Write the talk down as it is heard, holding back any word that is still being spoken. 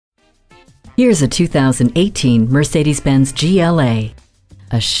Here's a 2018 Mercedes-Benz GLA.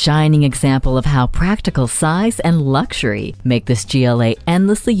 A shining example of how practical size and luxury make this GLA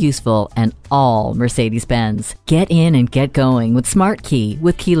endlessly useful and all Mercedes-Benz. Get in and get going with Smart Key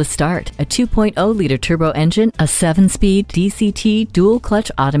with keyless start, a 2.0-liter turbo engine, a 7-speed DCT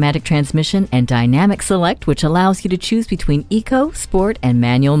dual-clutch automatic transmission, and Dynamic Select, which allows you to choose between eco, sport, and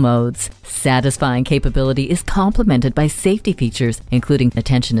manual modes. Satisfying capability is complemented by safety features, including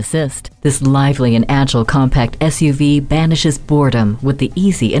attention assist. This lively and agile compact SUV banishes boredom with the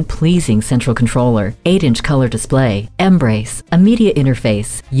easy and pleasing central controller, 8-inch color display, M-Brace, a media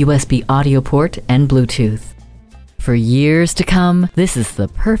interface, USB audio port, and Bluetooth. For years to come, this is the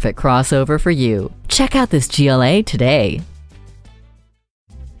perfect crossover for you. Check out this GLA today.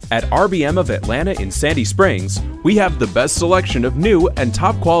 At RBM of Atlanta in Sandy Springs, we have the best selection of new and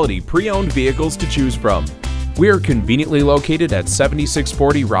top-quality pre-owned vehicles to choose from. We are conveniently located at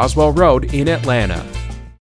 7640 Roswell Road in Atlanta.